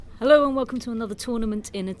Hello and welcome to another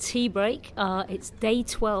tournament in a tea break. It's day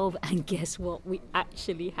 12 and guess what? We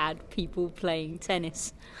actually had people playing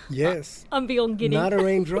tennis. Yes. I'm beyond giddy. Not a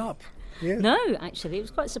raindrop. Yes. No, actually, it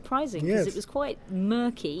was quite surprising because Yes. it was quite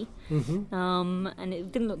murky and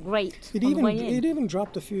it didn't look great It on the way in. even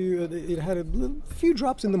dropped a few. It had a few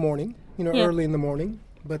drops in the morning. Yeah. Early in the morning.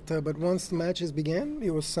 But once the matches began,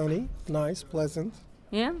 it was sunny, nice, pleasant.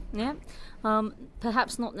 Yeah.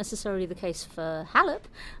 Perhaps not necessarily the case for Halep.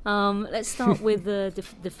 Let's start with the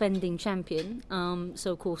defending champion.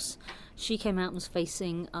 So, of course, she came out and was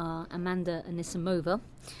facing Amanda Anisimova.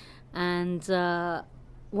 And,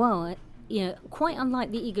 quite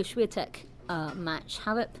unlike the Iga Swiatek match,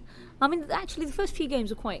 Halep... I mean, actually, the first few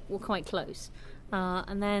games were quite close.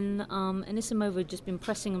 And then Anisimova had just been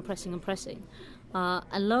pressing.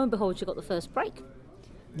 And lo and behold, she got the first break.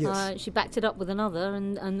 Yes. She backed it up with another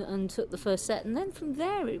and took the first set. And then from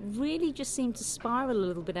there, it really just seemed to spiral a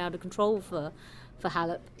little bit out of control for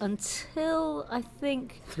Halep until, I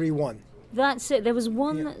think... 3-1. That's it. There was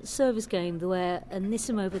one service game where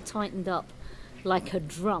Anisimova tightened up like a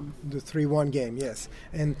drum. The 3-1 game, yes.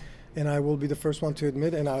 And I will be the first one to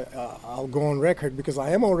admit, and I'll go on record, because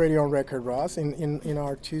I am already on record, Ross. In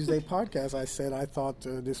our Tuesday podcast, I said I thought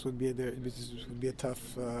this would be a tough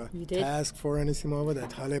task for Anisimova,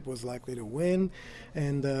 that Halep was likely to win,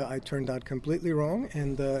 and I turned out completely wrong.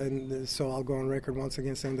 And so I'll go on record once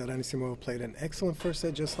again saying that Anisimova played an excellent first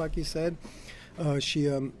set, just like you said.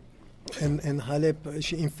 And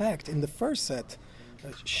Halep, in fact, in the first set,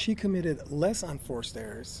 she committed less unforced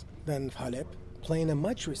errors than Halep, playing a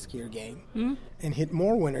much riskier game and hit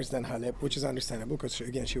more winners than Halep, which is understandable because,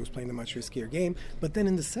 she was playing a much riskier game. But then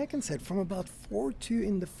in the second set, from about 4-2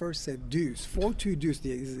 in the first set, 4-2 deuce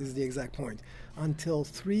is the exact point, until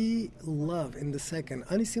 3-love in the second,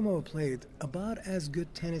 Anisimova played about as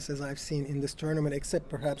good tennis as I've seen in this tournament, except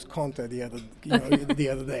perhaps Conte the other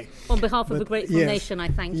day. On behalf of the Grateful Nation, I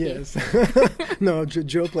thank you. Yes. No,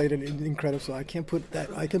 Joe played an incredible, so I can put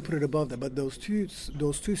it above that. But those two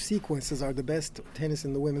sequences are the best tennis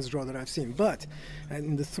in the women's draw that I've seen. But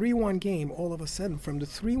in the 3-1 game, all of a sudden, from the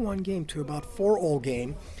 3-1 game to about 4-all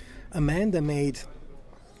game, Amanda made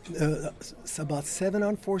about 7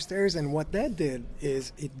 unforced errors, and what that did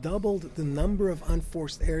is it doubled the number of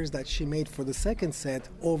unforced errors that she made for the second set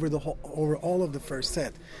over all of the first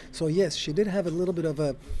set. So yes, she did have a little bit of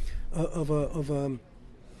a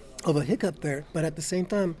hiccup there, but at the same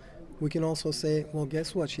time, we can also say, well,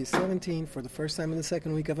 guess what? She's 17 for the first time in the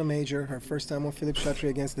second week of a major. Her first time on Philippe Chatrier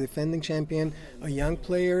against the defending champion, a young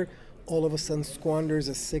player, all of a sudden squanders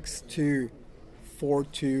a 6-2,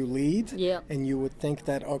 4-2 lead. Yeah. And you would think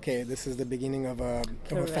that, okay, this is the beginning of a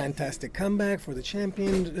fantastic comeback for the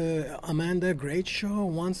champion. Amanda, great show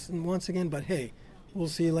once again, but hey, we'll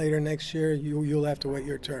see you later next year. You'll have to wait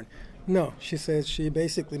your turn. No, she says she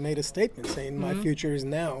basically made a statement saying my future is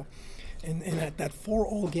now. And at that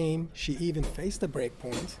 4-all game, she even faced a break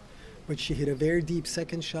point, but she hit a very deep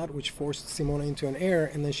second shot, which forced Simona into an error,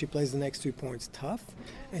 and then she plays the next 2 points tough.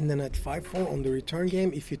 And then at 5-4 on the return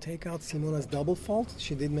game, if you take out Simona's double fault,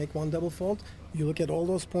 she did make one double fault, you look at all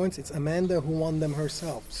those points, it's Amanda who won them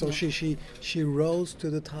herself. So she rose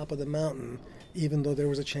to the top of the mountain, even though there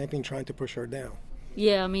was a champion trying to push her down.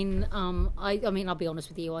 Yeah, I mean, I'll be honest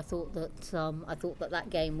with you. I thought that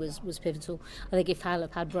game was pivotal. I think if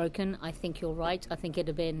Halep had broken, I think you're right. I think it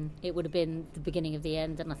would have been the beginning of the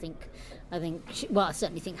end. And I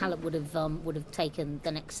certainly think Halep would have taken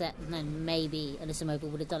the next set, and then maybe Anisimova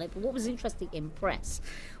would have done it. But what was interesting in press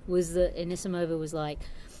was that Anisimova was like,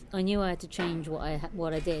 I knew I had to change what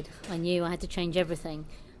I did. I knew I had to change everything,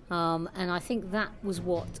 and I think that was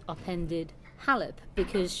what upended Halep,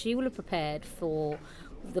 because she will have prepared for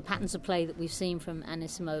the patterns of play that we've seen from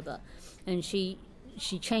Anisimova, and she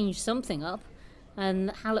changed something up,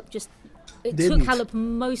 and Halep took Halep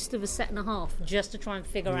most of a set and a half just to try and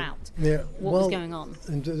figure out what was going on.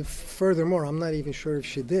 And furthermore, I'm not even sure if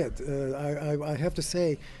she did. I have to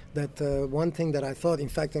say that one thing that I thought, in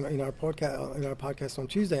fact, in our podcast on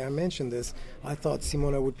Tuesday, I mentioned this. I thought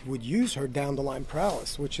Simona would use her down the line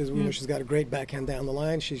prowess, which is she's got a great backhand down the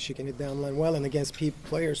line. She can hit down the line well, and against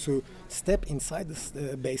players who step inside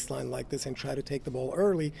the baseline like this and try to take the ball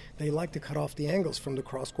early, they like to cut off the angles from the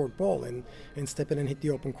cross-court ball and step in and hit the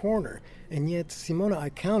open corner. And yet Simona, I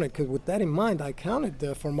counted, because with that in mind, I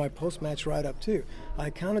counted for my post-match write-up too. I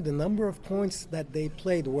counted the number of points that they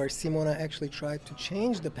played where Simona actually tried to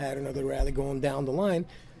change the pattern of the rally going down the line,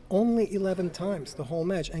 only 11 times the whole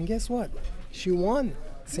match. And guess what? She won.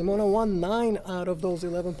 Simona won 9 out of those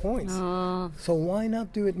 11 points. So why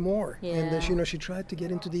not do it more? Yeah. And she tried to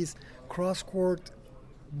get into these cross-court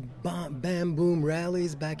bam, boom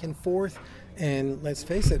rallies back and forth. And let's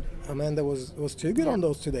face it, Amanda was too good on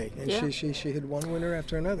those today, and she hit one winner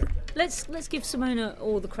after another. Let's give Simona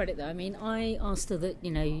all the credit, though. I mean, I asked her that,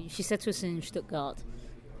 she said to us in Stuttgart,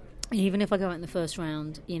 even if I go out in the first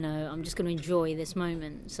round, I'm just going to enjoy this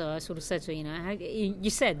moment. So I sort of said to her, how, you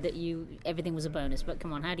said that everything was a bonus, but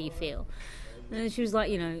come on, how do you feel? And she was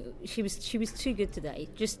like, she was too good today,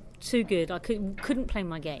 just too good. I couldn't play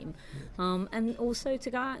my game, and also to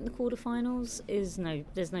go out in the quarterfinals there's no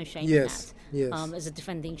shame in that. Yes. As a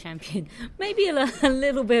defending champion, maybe a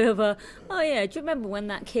little bit of a, do you remember when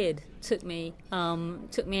that kid took me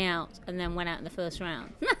out and then went out in the first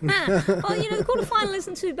round? Well, the quarterfinal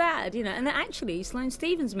isn't too bad, and actually Sloane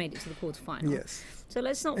Stephens made it to the quarterfinal. Yes. So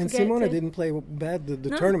let's not forget. And Simona didn't play bad the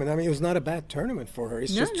tournament. I mean, it was not a bad tournament for her.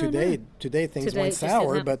 It's just today things went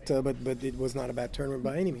sour, but it was not a bad tournament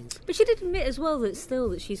by any means. But she did admit as well that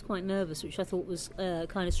she's quite nervous, which I thought was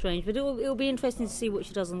kind of strange. But it'll be interesting to see what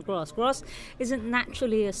she does on the grass. Grass isn't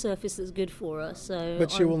naturally a surface that's good for her.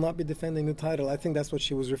 But she will not be defending the title. I think that's what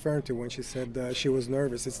she was referring to when she said she was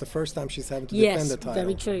nervous. It's the first time she's having to defend the title.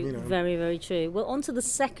 Yes, very true. Very, very true. Well, on to the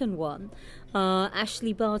second one.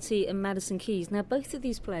 Ashleigh Barty and Madison Keys. Now, both of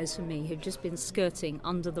these players for me have just been skirting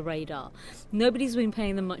under the radar. Nobody's been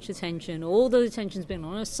paying them much attention. All the attention's been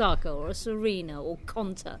on Osaka or a Serena or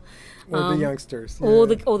Konta, or the youngsters, or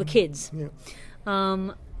the kids. Yeah.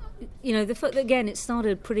 Again, it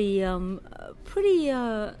started pretty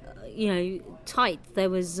tight. There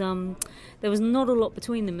was not a lot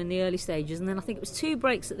between them in the early stages, and then I think it was 2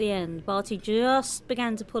 breaks at the end. Barty just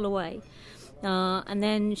began to pull away. And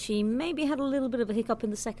then she maybe had a little bit of a hiccup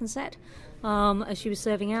in the second set as she was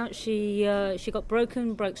serving out. She got broke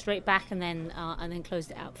straight back, and then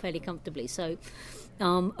closed it out fairly comfortably. So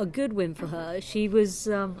a good win for her. She was.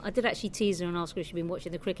 I did actually tease her and ask her if she'd been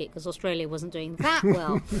watching the cricket because Australia wasn't doing that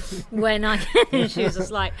well. When she was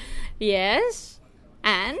just like, yes.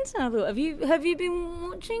 And I thought, have you been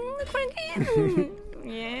watching the cricket?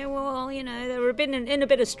 Yeah, well, they've been in a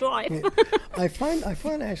bit of strife. I find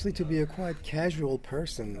Ashleigh to be a quite casual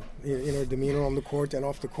person, her demeanor on the court and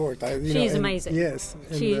off the court. She's amazing. Yes,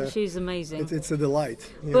 she's amazing. It's a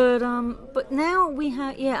delight. Yeah. But now we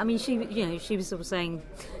have. Yeah, I mean, she was sort of saying,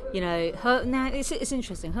 her now. It's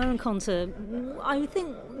interesting. Her and Konta, I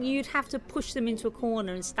think you'd have to push them into a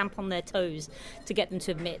corner and stamp on their toes to get them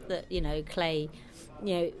to admit that clay,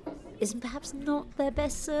 is perhaps not their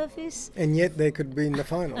best surface. And yet they could be in the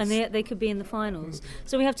finals.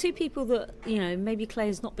 So we have 2 people that, maybe clay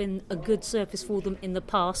has not been a good surface for them in the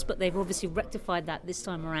past, but they've obviously rectified that this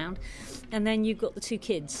time around. And then you've got the 2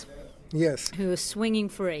 kids. Yes. Who are swinging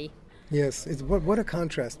free. Yes, what a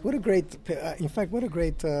contrast. What a great pair of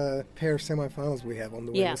semifinals we have on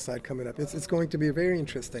the women's side coming up. It's going to be very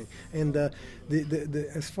interesting. And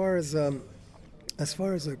as far as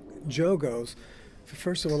Jo goes,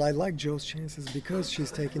 first of all, I like Jo's chances because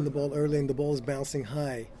she's taking the ball early and the ball is bouncing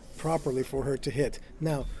high properly for her to hit.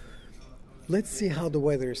 Now, let's see how the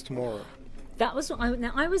weather is tomorrow. That was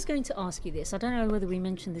I was going to ask you this. I don't know whether we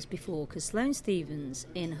mentioned this before, because Sloane Stephens,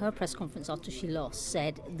 in her press conference after she lost,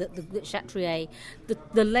 said that the Chatrier,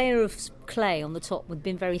 the layer of clay on the top had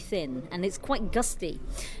been very thin, and it's quite gusty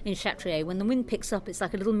in Chatrier. When the wind picks up, it's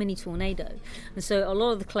like a little mini tornado, and so a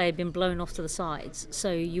lot of the clay had been blown off to the sides.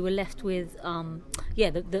 So you were left with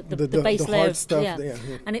the base layer hard stuff.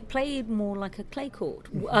 And it played more like a clay court.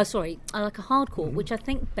 Like a hard court, which I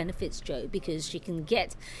think benefits Jo because she can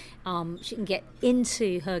get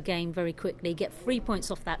into her game very quickly, get 3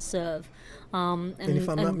 points off that serve. And if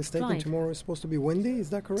I'm not mistaken, tomorrow is supposed to be windy, is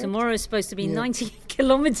that correct? Tomorrow is supposed to be 90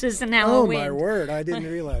 kilometers an hour wind. Oh, my word, I didn't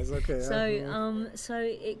realize. Okay. So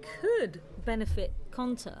it could benefit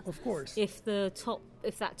Konta. Of course. If that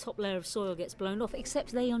top layer of soil gets blown off,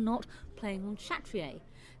 except they are not playing on Chatrier.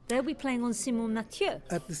 They'll be playing on Simon Mathieu.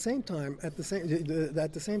 At the same time,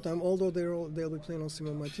 although they'll be playing on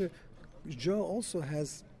Simon Mathieu, Jo also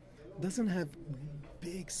doesn't have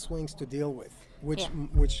big swings to deal with, which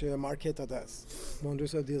Marketa does.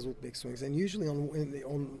 Vondrousova deals with big swings, and usually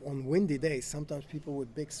on windy days, sometimes people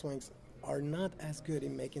with big swings are not as good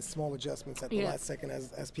in making small adjustments at the last second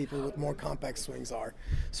as people with more compact swings are.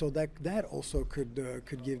 So that also could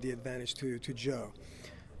give the advantage to Jo.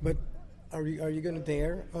 But are you going to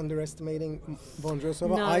dare underestimating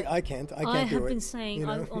Vondrousova? No, I can't do it. I have been saying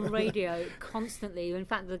on radio constantly. In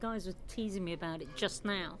fact, the guys were teasing me about it just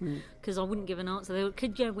now because I wouldn't give an answer. They were,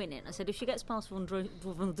 could Jo win it? I said, if she gets past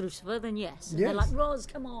Vondrousova, then yes. And they're like, Roz,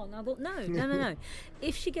 come on. I thought, no.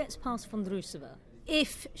 If she gets past Vondrousova,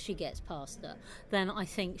 if she gets past her, then I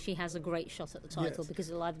think she has a great shot at the title because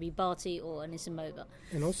it'll either be Barty or Anisimova.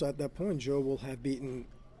 And also at that point, Jo will have beaten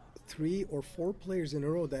 3 or 4 players in a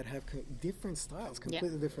row that have different styles,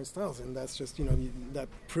 completely different styles, and that's just that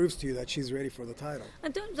proves to you that she's ready for the title.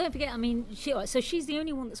 And don't forget, I mean, she's the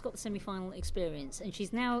only one that's got the semi-final experience, and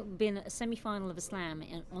she's now been at a semi-final of a slam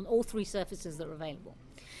on all 3 surfaces that are available.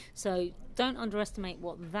 So don't underestimate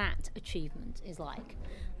what that achievement is like.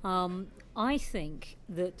 I think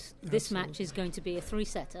that this match is going to be a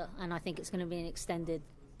 3-setter, and I think it's going to be an extended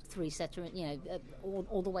 3-setter,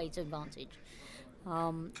 all the way to advantage.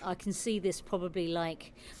 I can see this probably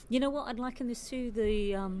like, I'd liken this to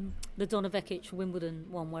the Donna Vekic Wimbledon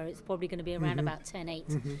one, where it's probably going to be around about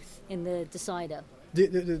 10-8 in the decider.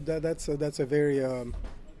 That's a very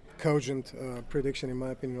cogent prediction, in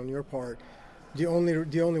my opinion, on your part. The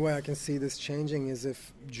only way I can see this changing is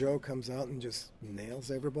if Jo comes out and just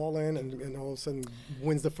nails every ball in and all of a sudden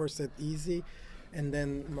wins the first set easy, and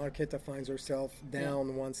then Marketa finds herself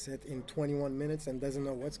down 1 set in 21 minutes and doesn't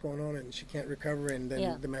know what's going on, and she can't recover, and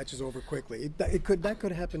then the match is over quickly. That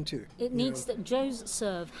could happen too. It needs that Jo's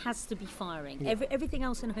serve has to be firing. Yeah. Everything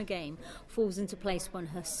else in her game falls into place when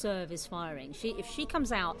her serve is firing. If she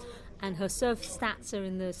comes out and her serve stats are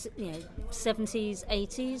in the 70s,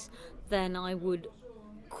 80s, then I would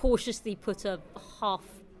cautiously put a half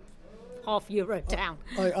euro down.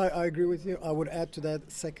 I agree with you. I would add to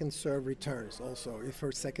that second serve returns also. If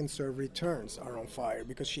her second serve returns are on fire,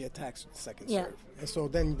 because she attacks with the second serve. And so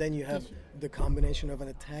then you have the combination of an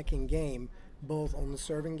attacking game, both on the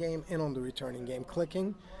serving game and on the returning game,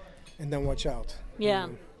 clicking, and then watch out. Yeah.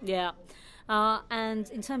 And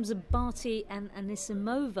in terms of Barty and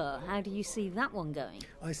Anisimova, how do you see that one going?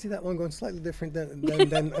 I see that one going slightly different than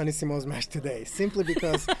Anisimova's match today, simply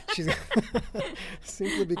because she's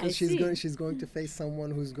going to face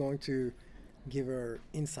someone who's going to give her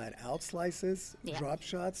inside-out slices, drop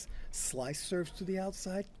shots, slice serves to the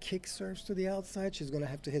outside, kick serves to the outside. She's going to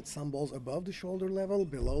have to hit some balls above the shoulder level,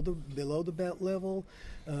 below the belt level.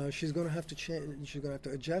 She's going to have to change. She's going to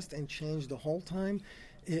have to adjust and change the whole time.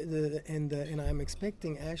 And I'm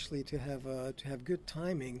expecting Ashley to have good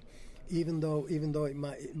timing, even though it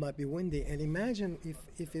might be windy. And imagine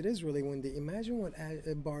if it is really windy. Imagine what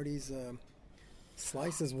Barty's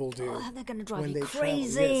slices will do. Oh, they're going to drive you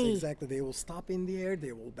crazy. Travel. Yes, exactly. They will stop in the air.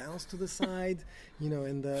 They will bounce to the side.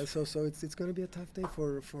 And so it's going to be a tough day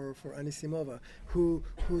for Anisimova,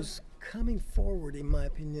 who's coming forward, in my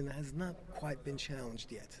opinion, has not quite been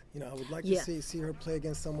challenged yet. I would like to see her play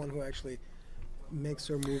against someone who actually makes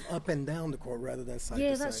her move up and down the court rather than side to side.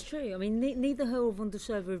 Yeah, that's true. I mean, neither her or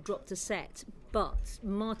Vondrousova have dropped a set, but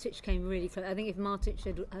Martic came really close. I think if Martic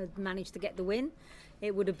had managed to get the win,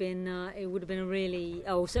 it would have been a really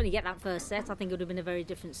certainly get that first set. I think it would have been a very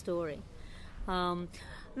different story. Now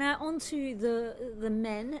on to the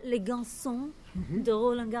men, les garçons de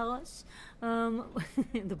Roland Garros,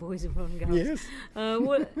 the boys of Roland Garros.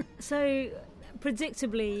 Yes. So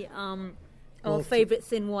predictably. Our favourite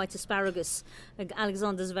thin white asparagus,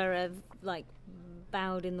 Alexander Zverev,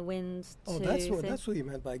 bowed in the wind. That's what you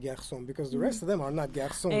meant by garçon, because the rest of them are not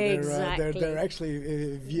garçons. Exactly. They're actually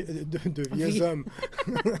de vieux hommes,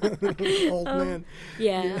 old men.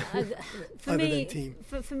 Yeah. For Other me, than team.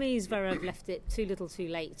 For me, Zverev left it too little, too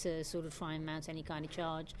late to sort of try and mount any kind of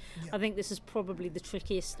charge. Yeah. I think this is probably the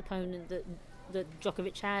trickiest opponent that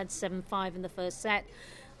Djokovic had. 7-5 in the first set.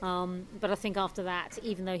 But I think after that,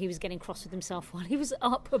 even though he was getting cross with himself while he was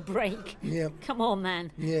up a break, come on,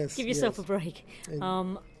 man, give yourself a break.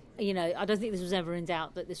 I don't think this was ever in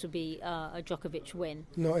doubt that this would be a Djokovic win.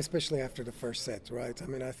 No, especially after the first set, right? I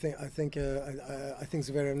mean, I think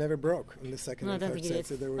Zverev never broke in the second and third sets.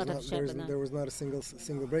 So there was not a single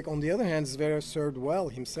break. On the other hand, Zverev served well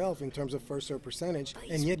himself in terms of first serve percentage,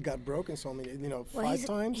 and yet got broken so many, 5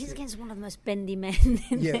 times. He's against one of the most bendy men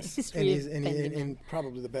in the history and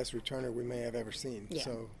probably the best returner we may have ever seen. Yeah.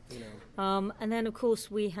 So and then of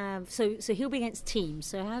course we have so he'll be against Thiem.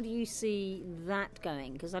 So how do you see that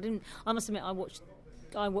going? Because I must admit I watched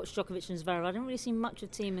Djokovic and Zverev. I didn't really see much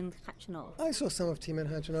of Thiem and Khachanov. I saw some of Thiem and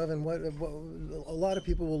Khachanov, and what a lot of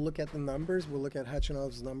people will look at the numbers. Will look at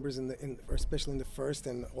Khachanov's numbers especially in the first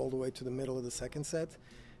and all the way to the middle of the second set,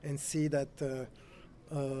 and see that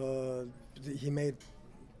he made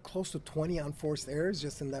close to 20 unforced errors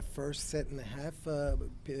just in that first set and a half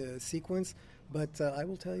sequence. But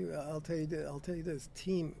I'll tell you this: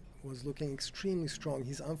 Thiem was looking extremely strong.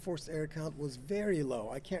 His unforced error count was very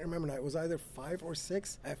low. I can't remember now. It was either 5 or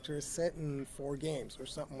 6 after a set in 4 games or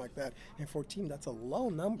something like that. And for Thiem, that's a low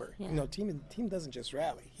number. Yeah. Thiem doesn't just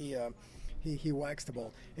rally. He whacks the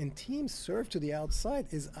ball. And Thiem's serve to the outside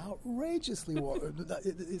is outrageously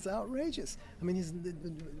is outrageous. I mean,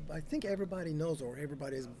 I think everybody knows, or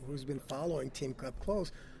everybody who's been following Thiem up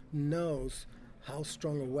close knows how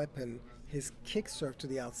strong a weapon his kick serve to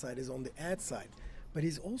the outside is on the ad side. But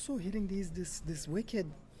he's also hitting this wicked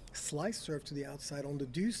slice serve to the outside on the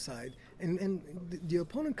deuce side, and the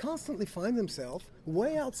opponent constantly finds himself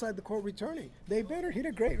way outside the court returning. They better hit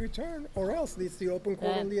a great return, or else it's the open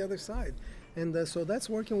court on the other side. And so that's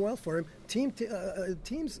working well for him.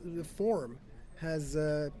 Team's form has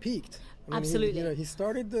peaked. I mean, Absolutely. He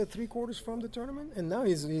started the 3 quarters from the tournament, and now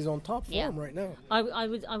he's on top form right now. I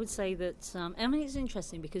would say that. I mean, it's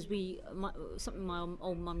interesting because something my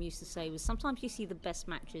old mum used to say was sometimes you see the best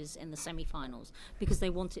matches in the semi-finals because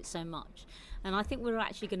they want it so much, and I think we're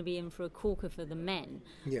actually going to be in for a corker for the men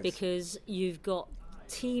because you've got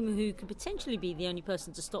Thiem who could potentially be the only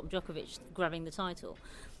person to stop Djokovic grabbing the title.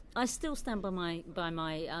 I still stand by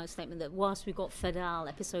my statement that whilst we've got Fedal,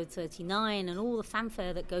 episode 39, and all the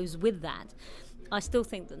fanfare that goes with that, I still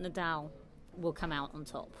think that Nadal will come out on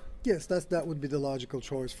top. Yes, that would be the logical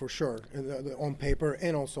choice for sure, on paper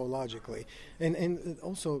and also logically. And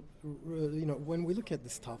also, when we look at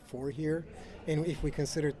this top 4 here, and if we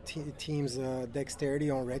consider Thiem's dexterity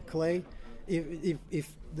on red clay, if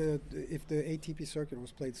the ATP circuit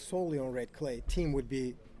was played solely on red clay, Thiem would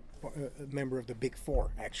be a member of the big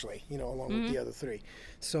 4, actually, along with the other 3.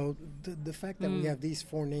 So the fact that we have these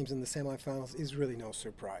 4 names in the semifinals is really no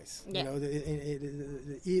surprise. Yeah.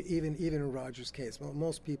 Even in Roger's case,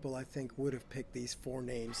 most people, I think, would have picked these 4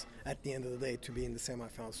 names at the end of the day to be in the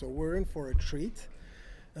semifinals. So we're in for a treat.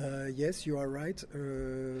 Yes, you are right.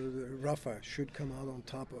 Rafa should come out on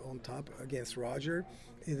top against Roger,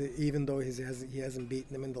 even though he hasn't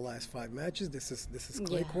beaten him in the last 5 matches. This is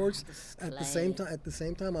clay courts. At the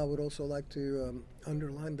same time, I would also like to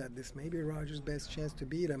underline that this may be Roger's best chance to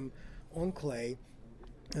beat him on clay,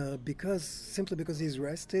 simply because he's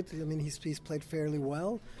rested. I mean, he's played fairly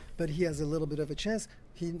well, but he has a little bit of a chance.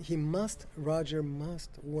 Roger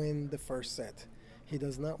must win the first set. He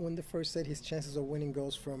does not win the first set, his chances of winning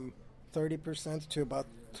goes from 30% to about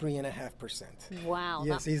 3.5%. Wow.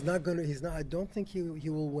 Yes, I don't think he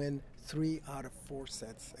will win 3 out of 4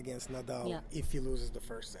 sets against Nadal if he loses the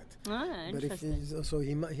first set. But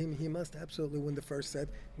he must absolutely win the first set.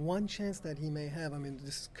 One chance that he may have, I mean,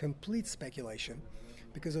 this is complete speculation,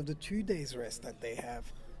 because of the 2 days rest that they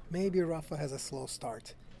have. Maybe Rafa has a slow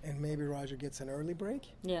start, and maybe Roger gets an early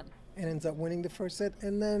break. Yeah. And ends up winning the first set,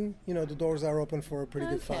 and then the doors are open for a pretty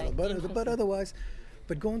good final. But otherwise,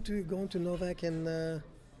 going to Novak and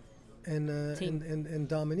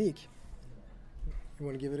Dominique, you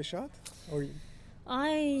want to give it a shot, or?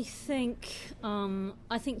 I think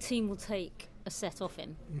Thiem will take a set off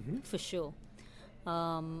him for sure.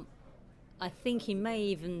 I think he may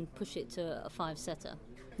even push it to a 5-setter.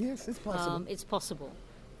 Yes, it's possible. It's possible,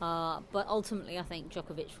 but ultimately, I think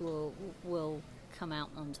Djokovic will come out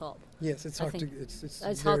on top. Yes, it's hard it's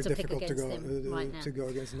very hard to difficult pick to go against him right now. to go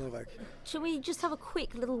against Novak. Shall we just have a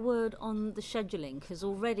quick little word on the scheduling, because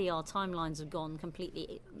already our timelines have gone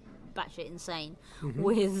completely batshit insane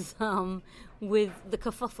with the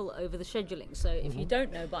kerfuffle over the scheduling. So if you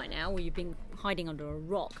don't know by now, or you've been hiding under a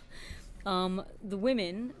rock, the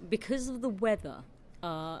women, because of the weather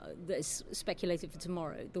that is speculated for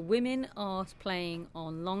tomorrow, the women are playing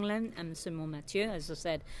on Lenglen and Simon Mathieu. As I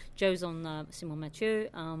said, Joe's on Simon Mathieu,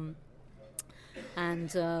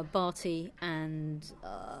 and Barty and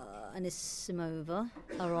Anisimova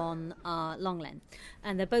are on Lenglen,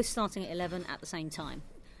 and they're both starting at 11 at the same time.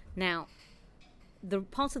 Now, the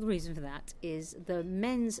part of the reason for that is the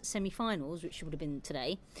men's semi-finals, which would have been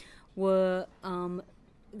today, were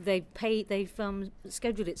they've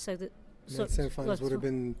scheduled it so that semi-finals would have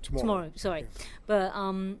been tomorrow. Sorry, but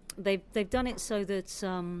they've done it so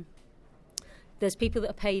that there's people that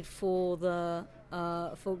are paid for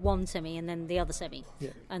for one semi and then the other semi,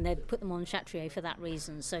 and they put them on Chatrier for that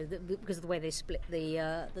reason. So because of the way they split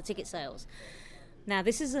the ticket sales. Now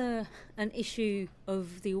this is an issue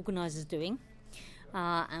of the organisers doing.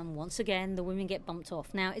 And once again, the women get bumped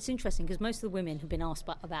off. Now, it's interesting because most of the women have been asked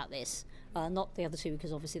about this, not the other two,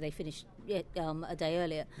 because obviously they finished a day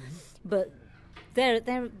earlier. But their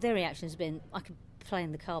reaction has been, I could play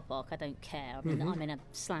in the car park, I don't care. I mean, I'm in a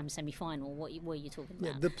slam semi-final. What are you talking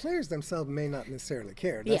about? Yeah, the players themselves may not necessarily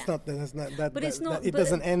care. It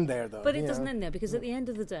doesn't end there, though. But it doesn't end there, because at the end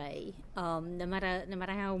of the day, no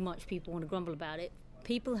matter how much people want to grumble about it,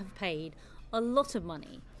 people have paid a lot of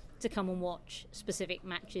money to come and watch specific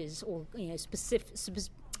matches, or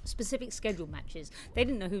specific scheduled matches. They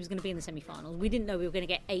didn't know who was going to be in the semi-finals. We didn't know we were going to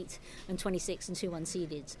get 8 and 26 and 2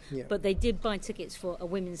 unseeded. Yeah. But they did buy tickets for a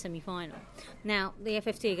women's semi-final. Now, the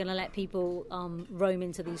FFT are going to let people roam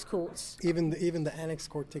into these courts. Even the annex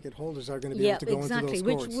court ticket holders are going to be able to go exactly. into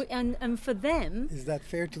those courts. And for them... Is that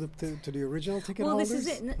fair to the original ticket well, holders?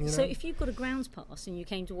 This is it. You So know? if you've got a grounds pass and you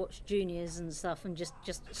came to watch juniors and stuff and just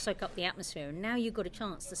soak up the atmosphere, and now you've got a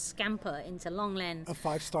chance to scamper into Longlen... A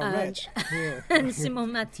 5-star match. Yeah. and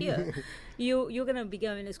Simon Mathieu, you're going to be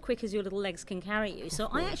going as quick as your little legs can carry you. So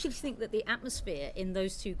I actually think that the atmosphere in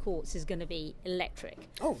those two courts is going to be electric.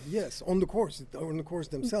 Oh yes, on the course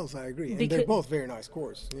themselves, I agree, and they're both very nice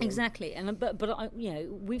courses. You know. Exactly, and but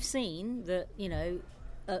we've seen that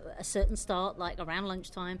a certain start, like around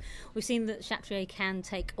lunchtime, we've seen that Chatrier can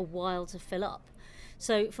take a while to fill up.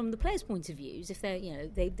 So from the players' point of view, if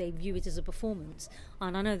they view it as a performance,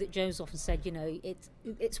 and I know that Joe's often said,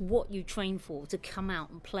 it's what you train for, to come out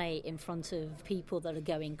and play in front of people that are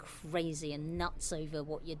going crazy and nuts over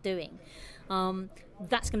what you're doing.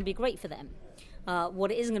 That's going to be great for them.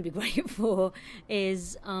 What it isn't going to be great for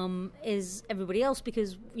is everybody else,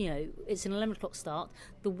 because it's an 11 o'clock start.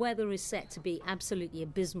 The weather is set to be absolutely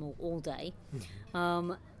abysmal all day,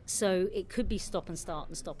 so it could be stop and start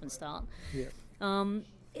and stop and start. Yeah.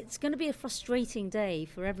 It's going to be a frustrating day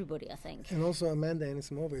for everybody, I think. And also, Amanda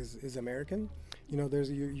Anisimova is American. By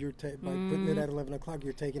putting it at 11 o'clock,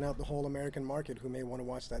 you're taking out the whole American market who may want to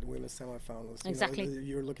watch that women's semifinals. Exactly.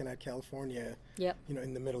 You're looking at California. Yep.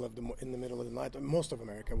 In the middle of the night. Most of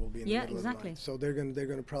America will be in the middle of the night. So they're going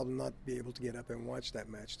to probably not be able to get up and watch that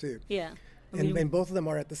match too. Yeah. And both of them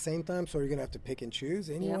are at the same time, so you're going to have to pick and choose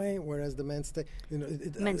anyway. Yep. Whereas the men's,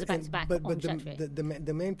 men's back to back. But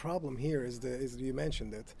the main problem here is you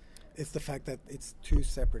mentioned it. It's the fact that it's 2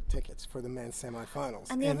 separate tickets for the men's semifinals,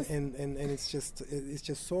 and it's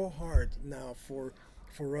just so hard now for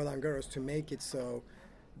Roland Garros to make it so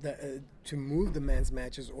that to move the men's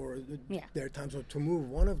matches, or there are times to move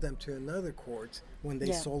one of them to another court when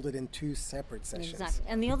they sold it in 2 separate sessions. Exactly.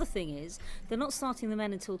 And the other thing is, they're not starting the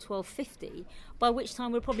men until 12:50, by which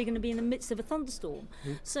time we're probably going to be in the midst of a thunderstorm.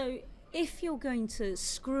 So if you're going to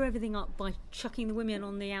screw everything up by chucking the women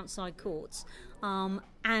on the outside courts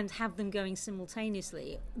and have them going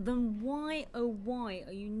simultaneously, then why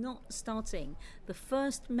are you not starting the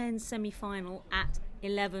first men's semi-final at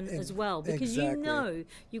 11 as well? Because you've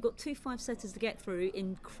got 2 5-setters to get through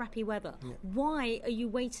in crappy weather. Yeah. Why are you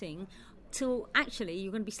waiting till actually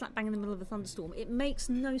you're going to be slap bang in the middle of a thunderstorm? It makes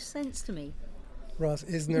no sense to me. Ross,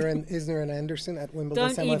 Isner and Anderson at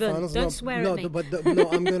Wimbledon semifinals. Don't swear at me.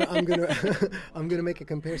 I'm gonna make a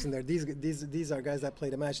comparison there. These are guys that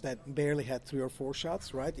played a match that barely had 3 or 4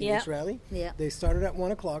 shots, right, in each rally. Yeah. They started at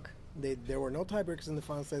 1 o'clock. There were no tiebreakers in the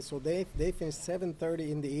final set, so they finished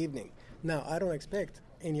 7:30 in the evening. Now I don't expect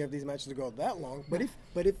any of these matches to go that long, but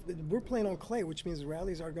if we're playing on clay, which means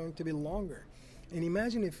rallies are going to be longer. And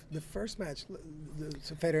imagine if the first match,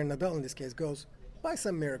 Federer and Nadal in this case, goes by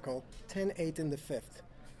some miracle 10-8 in the 5th.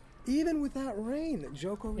 Even without rain,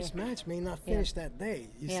 Djokovic's match may not finish that day.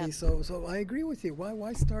 You see, so I agree with you.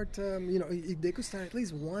 Why start? They could start at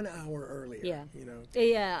least 1 hour earlier. Yeah.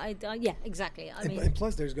 Yeah, exactly. And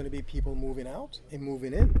plus, there's going to be people moving out and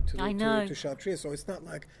moving in to Chatrier. So it's not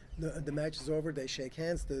like the match is over. They shake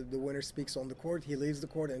hands. The winner speaks on the court. He leaves the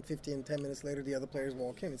court, and 10 minutes later, the other players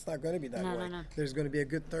walk in. It's not going to be that way. No. There's going to be a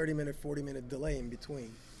good 30-minute, 40-minute delay in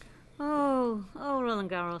between. Oh, Roland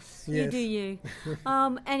Garros, you do you.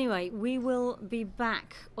 Anyway, we will be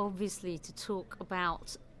back, obviously, to talk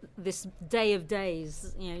about this day of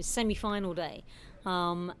days, semi-final day,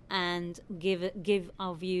 and give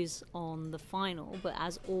our views on the final. But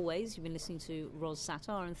as always, you've been listening to Ros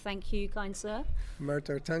Sattar, and thank you, kind sir. Mert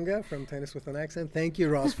Ertunga from Tennis with an Accent. Thank you,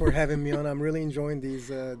 Ross, for having me on. I'm really enjoying these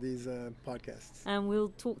podcasts. And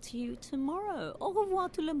we'll talk to you tomorrow. Au revoir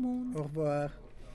tout le monde. Au revoir.